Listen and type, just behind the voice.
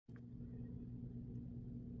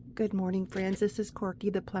Good morning, friends. This is Corky,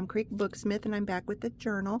 the Plum Creek Booksmith, and I'm back with the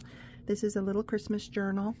journal. This is a little Christmas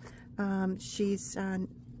journal. She's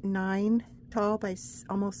 9 tall by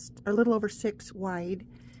almost a little over 6 wide,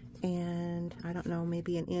 and I don't know,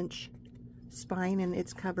 maybe an inch spine, and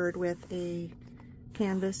it's covered with a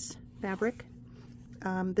canvas fabric.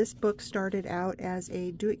 This book started out as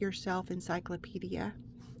a do-it-yourself encyclopedia,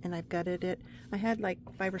 and I've gutted it. I had like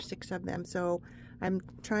 5 or 6 of them, so I'm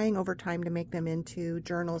trying over time to make them into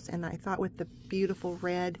journals, and I thought with the beautiful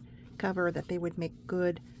red cover that they would make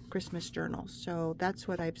good Christmas journals. So that's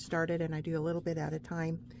what I've started, and I do a little bit at a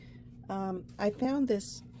time. I found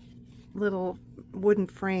this little wooden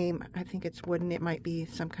frame. I think it's wooden. It might be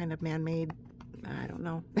some kind of man-made, I don't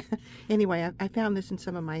know. Anyway, I found this in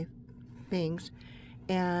some of my things,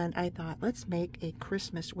 and I thought, let's make a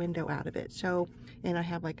Christmas window out of it. So, and I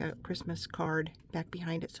have like a Christmas card back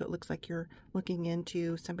behind it, so it looks like you're looking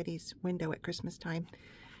into somebody's window at Christmas time.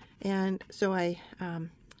 And so I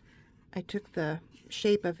took the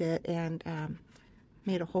shape of it and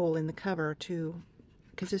made a hole in the cover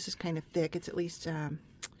because this is kind of thick. It's at least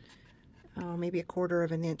maybe a 1/4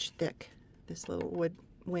 of an inch thick, this little wood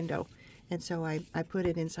window. And so I put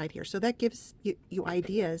it inside here. So that gives you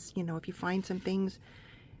ideas, you know, if you find some things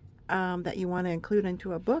that you want to include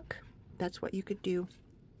into a book, that's what you could do.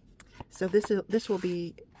 So this will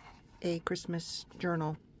be a Christmas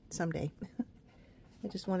journal someday. I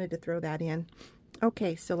just wanted to throw that in.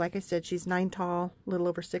 Okay, so like I said, she's 9 tall, a little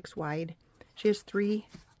over 6 wide. She has 3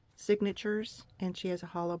 signatures, and she has a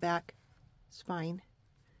hollow back spine.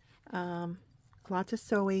 Lots of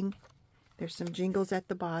sewing. There's some jingles at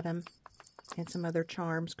the bottom, and some other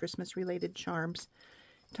charms, Christmas-related charms,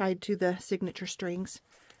 tied to the signature strings.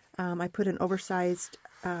 I put an oversized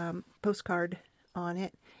postcard on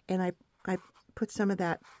it, and I put some of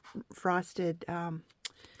that frosted,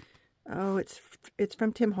 it's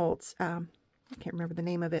from Tim Holtz. I can't remember the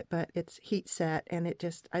name of it, but it's heat set, and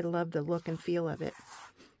I love the look and feel of it.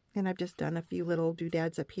 And I've just done a few little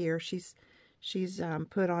doodads up here. She's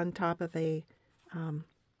put on top of an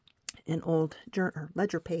old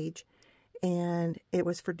ledger page, and it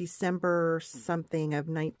was for December something of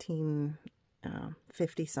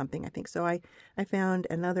 1950 something, I think. So I found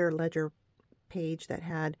another ledger page that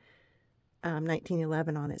had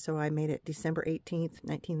 1911 on it, so I made it December 18th,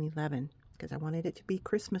 1911, because I wanted it to be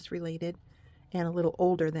Christmas related and a little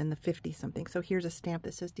older than the 50 something. So here's a stamp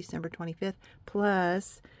that says December 25th,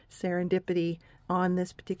 plus serendipity on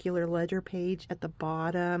this particular ledger page at the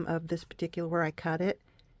bottom of this particular, where I cut it,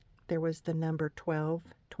 there was the number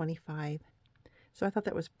 1225. So I thought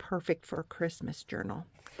that was perfect for a Christmas journal.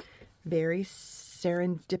 Very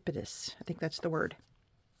serendipitous. I think that's the word.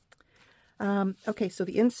 Okay, so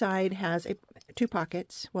the inside has 2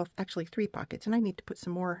 pockets. Well, actually 3 pockets. And I need to put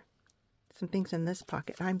some things in this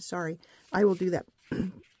pocket. I'm sorry. I will do that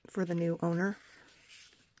for the new owner.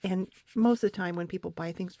 And most of the time when people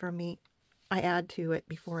buy things from me, I add to it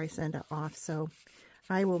before I send it off. So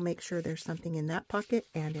I will make sure there's something in that pocket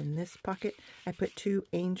and in this pocket. I put 2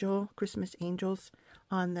 Christmas angels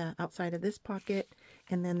on the outside of this pocket,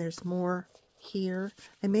 and then there's more here.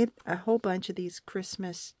 I made a whole bunch of these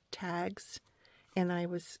Christmas tags, and I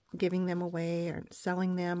was giving them away or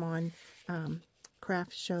selling them on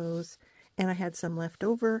craft shows, and I had some left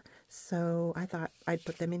over, so I thought I'd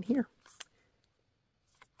put them in here.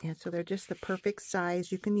 And so they're just the perfect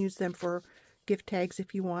size. You can use them for gift tags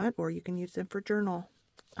if you want, or you can use them for journal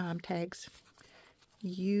tags.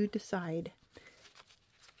 You decide.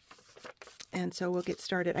 And so we'll get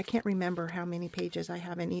started. I can't remember how many pages I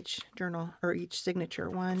have in each journal or each signature.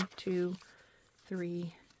 1, 2,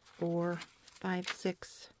 3, 4, 5,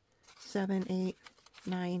 6, 7, 8,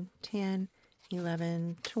 9, 10,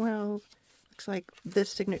 11, 12. Looks like this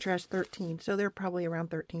signature has 13. So they're probably around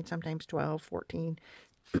 13, sometimes 12, 14.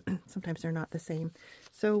 Sometimes they're not the same.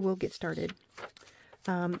 So we'll get started.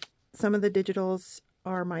 Some of the digitals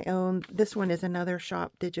are my own. This one is another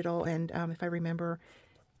shop digital, and if I remember,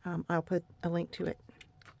 I'll put a link to it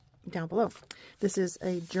down below. This is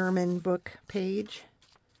a German book page,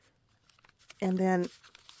 and then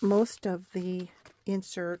most of the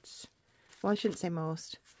inserts, well, I shouldn't say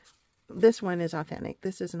most. This one is authentic.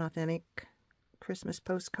 This is an authentic Christmas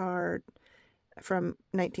postcard from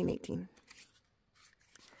 1918.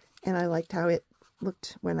 And I liked how it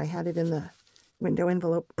looked when I had it in the window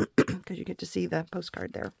envelope, because you get to see the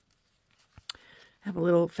postcard there. I have a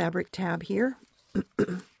little fabric tab here.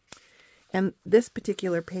 And this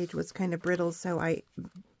particular page was kind of brittle, so I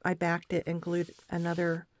backed it and glued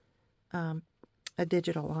another, a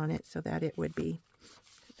digital on it so that it would be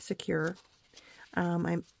secure.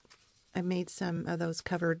 I made some of those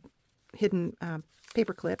covered hidden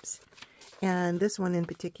paper clips. And this one in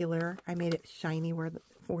particular, I made it shiny where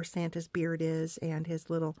Santa's beard is and his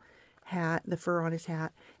little hat, the fur on his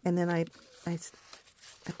hat. And then I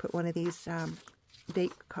put one of these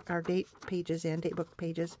date pages in, date book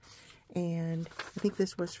pages. And I think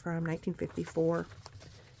this was from 1954.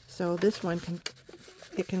 So this one can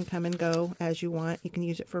come and go as you want. You can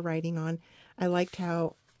use it for writing on. I liked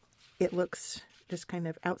how it looks just kind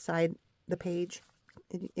of outside the page.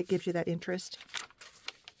 It gives you that interest.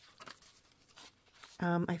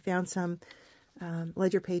 I found some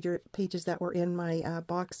ledger pages that were in my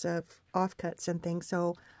box of offcuts and things,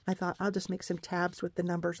 so I thought I'll just make some tabs with the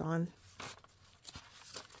numbers on.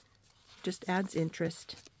 Just adds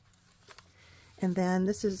interest. And then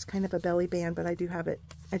this is kind of a belly band, but I do have it.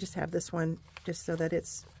 I just have this one just so that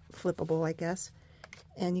it's flippable, I guess.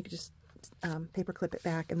 And you can just paper clip it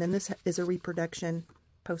back. And then this is a reproduction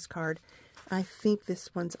postcard. I think this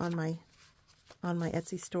one's on my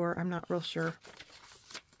Etsy store. I'm not real sure,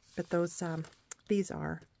 but these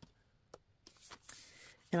are.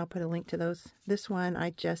 And I'll put a link to those. This one, I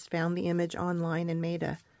just found the image online and made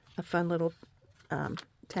a fun little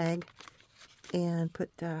tag and put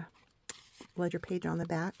ledger page on the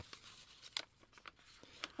back.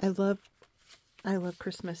 I love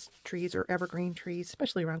Christmas trees or evergreen trees,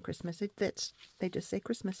 especially around Christmas. It fits. They just say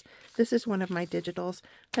Christmas. This is one of my digitals.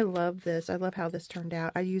 I love this. I love how this turned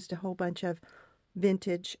out. I used a whole bunch of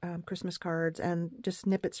vintage Christmas cards and just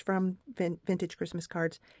snippets from vintage Christmas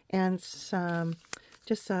cards and some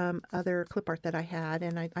other clip art that I had,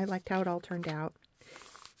 and I liked how it all turned out.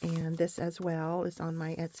 And this as well is on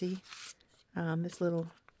my Etsy. This little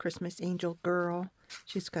Christmas angel girl.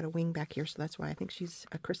 She's got a wing back here, so that's why I think she's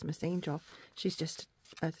a Christmas angel. She's just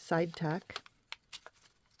a side tuck.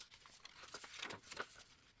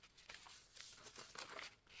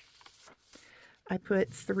 I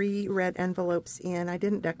put 3 red envelopes in. I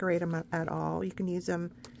didn't decorate them at all. You can use them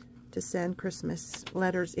to send Christmas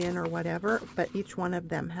letters in or whatever, but each one of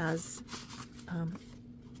them has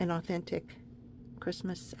an authentic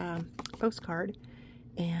Christmas postcard.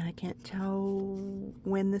 And I can't tell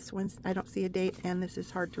when this one's, I don't see a date, and this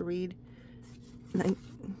is hard to read.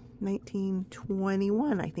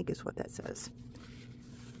 1921, I think is what that says.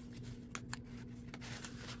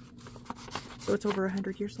 So it's over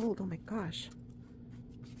 100 years old. Oh my gosh.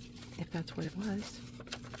 If that's what it was.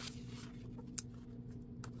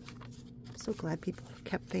 I'm so glad people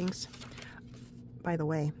kept things. By the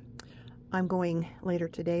way, I'm going later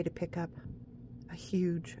today to pick up a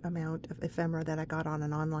huge amount of ephemera that I got on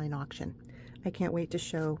an online auction. I can't wait to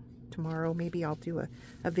show tomorrow. Maybe I'll do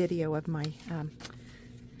a video of my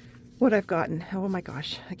what I've gotten. Oh my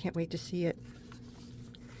gosh, I can't wait to see it.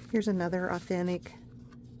 Here's another authentic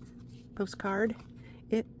postcard.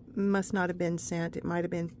 It must not have been sent. It might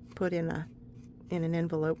have been put in an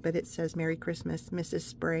envelope, but it says Merry Christmas, Mrs.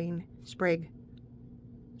 Sprague.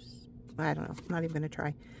 I don't know. I'm not even going to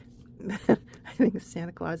try. I think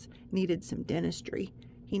Santa Claus needed some dentistry.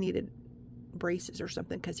 He needed braces or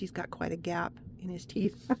something because he's got quite a gap in his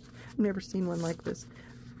teeth. I've never seen one like this,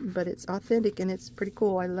 but it's authentic and it's pretty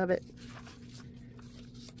cool. I love it.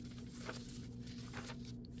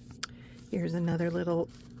 Here's another little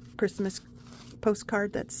Christmas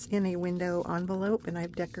postcard that's in a window envelope, and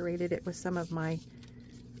I've decorated it with some of my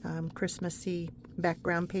Christmassy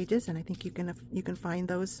background pages, and I think you can find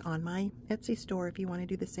those on my Etsy store if you want to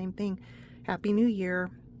do the same thing. Happy New Year,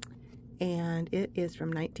 and it is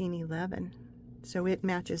from 1911, so it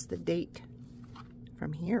matches the date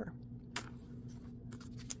from here.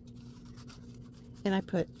 And I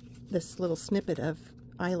put this little snippet of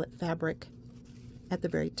eyelet fabric at the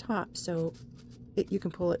very top, so you can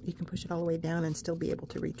pull it, you can push it all the way down and still be able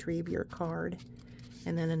to retrieve your card.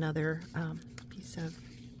 And then another piece of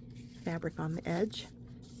fabric on the edge.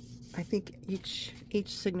 I think each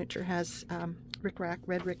signature has rickrack,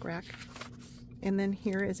 red rickrack. And then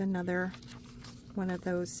here is another one of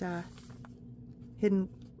those hidden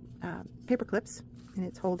paper clips, and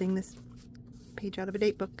it's holding this page out of a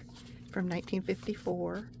date book from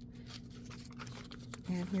 1954.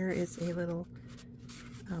 And here is a little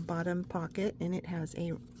bottom pocket, and it has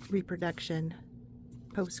a reproduction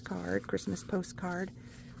postcard, Christmas postcard.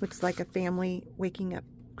 Looks like a family waking up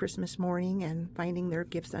Christmas morning and finding their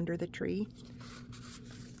gifts under the tree.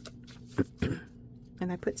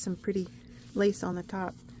 And I put some pretty lace on the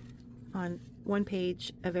top on one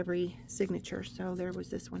page of every signature. So there was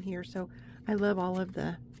this one here. So I love all of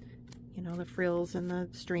the, you know, the frills and the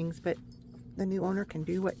strings, but the new owner can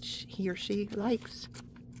do what he or she likes.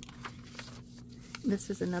 This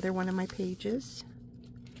is another one of my pages.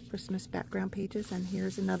 Christmas background pages. And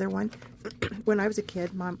here's another one. When I was a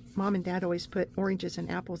kid, mom and dad always put oranges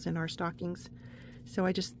and apples in our stockings.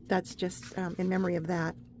 So that's just in memory of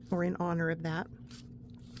that, or in honor of that.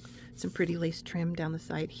 Some pretty lace trim down the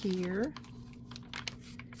side here.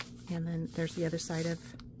 And then there's the other side of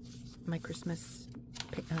my Christmas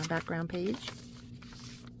background page.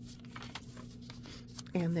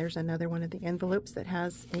 And there's another one of the envelopes that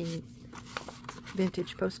has a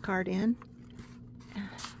vintage postcard in.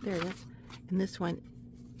 There it is. And this one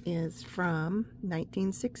is from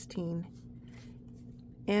 1916.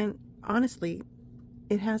 And honestly,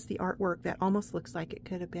 it has the artwork that almost looks like it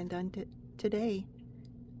could have been done today.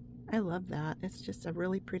 I love that. It's just a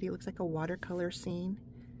really pretty, looks like a watercolor scene.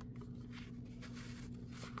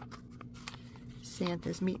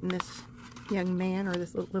 Santa's meeting this young man, or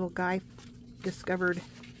this little guy discovered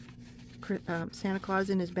Santa Claus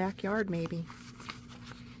in his backyard, maybe.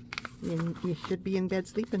 You should be in bed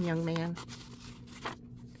sleeping, young man.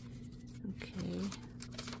 Okay,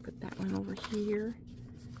 put that one over here.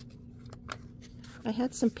 I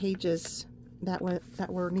had some pages that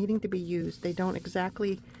were needing to be used. They don't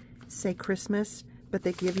exactly say Christmas, but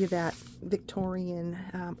they give you that Victorian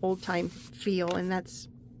old-time feel, and that's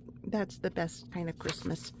the best kind of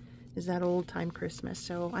Christmas, is that old-time Christmas.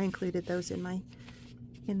 So I included those in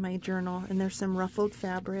my journal. And there's some ruffled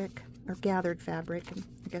fabric, or gathered fabric, and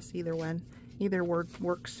I guess either word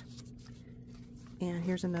works. And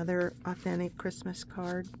here's another authentic Christmas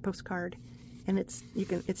postcard, and it's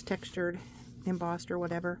textured, embossed, or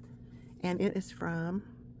whatever, and it is from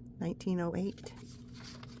 1908.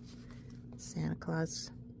 Santa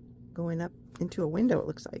Claus going up into a window, it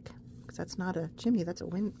looks like, because that's not a chimney, that's a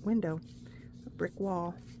window, a brick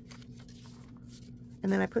wall.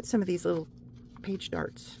 And then I put some of these little page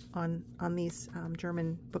darts on these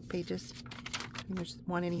German book pages, and there's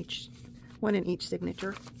one in each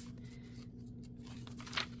signature.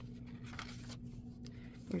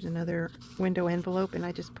 Here's another window envelope, and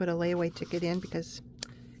I just put a layaway ticket in because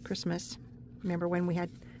Christmas. Remember when we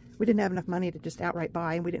didn't have enough money to just outright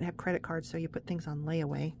buy, and we didn't have credit cards, so you put things on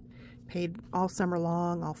layaway. Paid all summer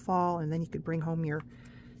long, all fall, and then you could bring home your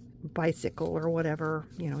bicycle or whatever,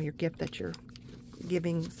 your gift that you're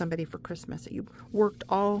giving somebody for Christmas that you worked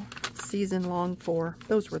all season long for.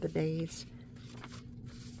 Those were the days.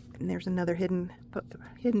 And there's another hidden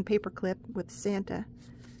paper clip with Santa.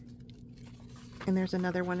 And there's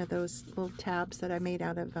another one of those little tabs that I made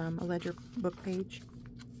out of a ledger book page.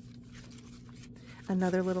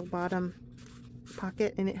 Another little bottom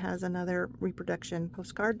pocket, and it has another reproduction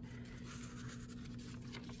postcard.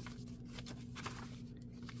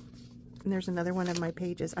 And there's another one of my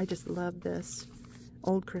pages. I just love this.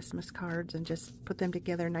 Old Christmas cards, and just put them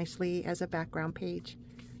together nicely as a background page.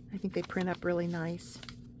 I think they print up really nice.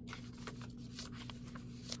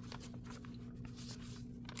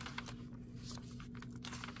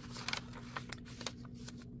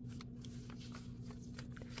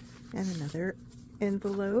 And another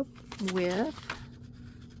envelope with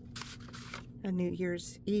a New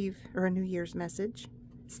Year's Eve, or a New Year's message.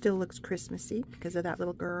 Still looks Christmassy because of that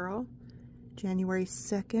little girl. January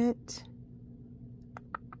 2nd.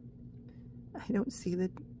 I don't see the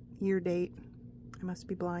year date. I must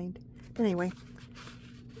be blind. But anyway,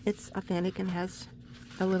 it's authentic and has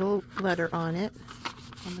a little letter on it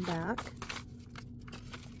on the back.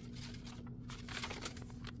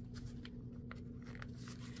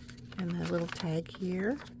 And a little tag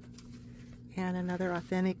here. And another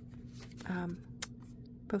authentic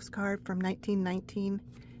postcard from 1919.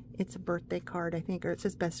 It's a birthday card, I think, or it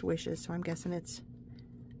says best wishes, so I'm guessing it's,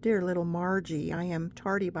 "Dear little Margie, I am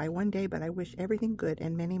tardy by one day, but I wish everything good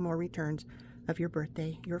and many more returns of your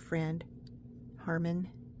birthday. Your friend, Harmon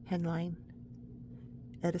Henline,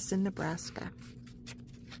 Edison, Nebraska."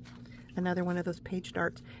 Another one of those page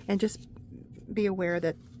darts. And just be aware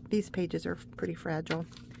that these pages are pretty fragile.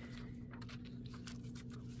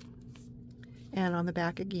 And on the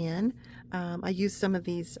back again, I used some of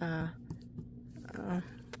these, I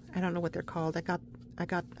don't know what they're called. I got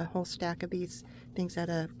a whole stack of these things at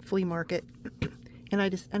a flea market, and I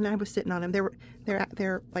was sitting on them.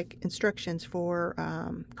 They're like instructions for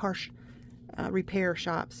car repair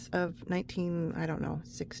shops of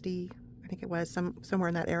 1960, I think it was, somewhere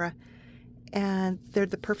in that era. And they're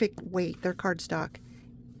the perfect weight. They're cardstock,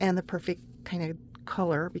 and the perfect kind of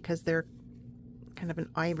color because they're kind of an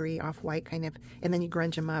ivory off-white kind of, and then you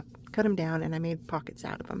grunge them up, cut them down, and I made pockets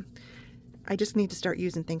out of them. I just need to start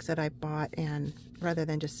using things that I bought, and rather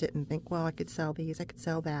than just sit and think, well, I could sell these, I could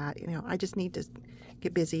sell that, I just need to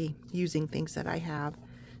get busy using things that I have.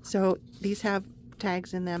 So these have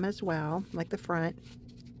tags in them as well, like the front,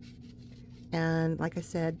 And like I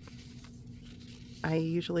said, I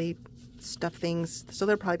usually stuff things, so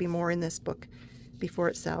there'll probably be more in this book before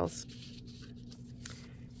it sells.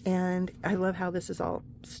 And I love how this is all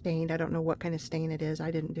stained. I don't know what kind of stain it is.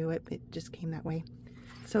 I didn't do it. It just came that way.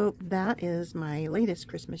 So that is my latest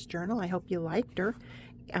Christmas journal. I hope you liked her.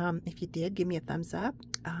 If you did, give me a thumbs up.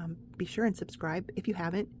 Be sure and subscribe if you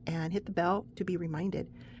haven't, and hit the bell to be reminded.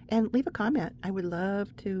 And leave a comment. I would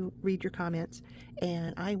love to read your comments.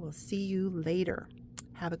 And I will see you later.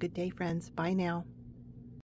 Have a good day, friends. Bye now.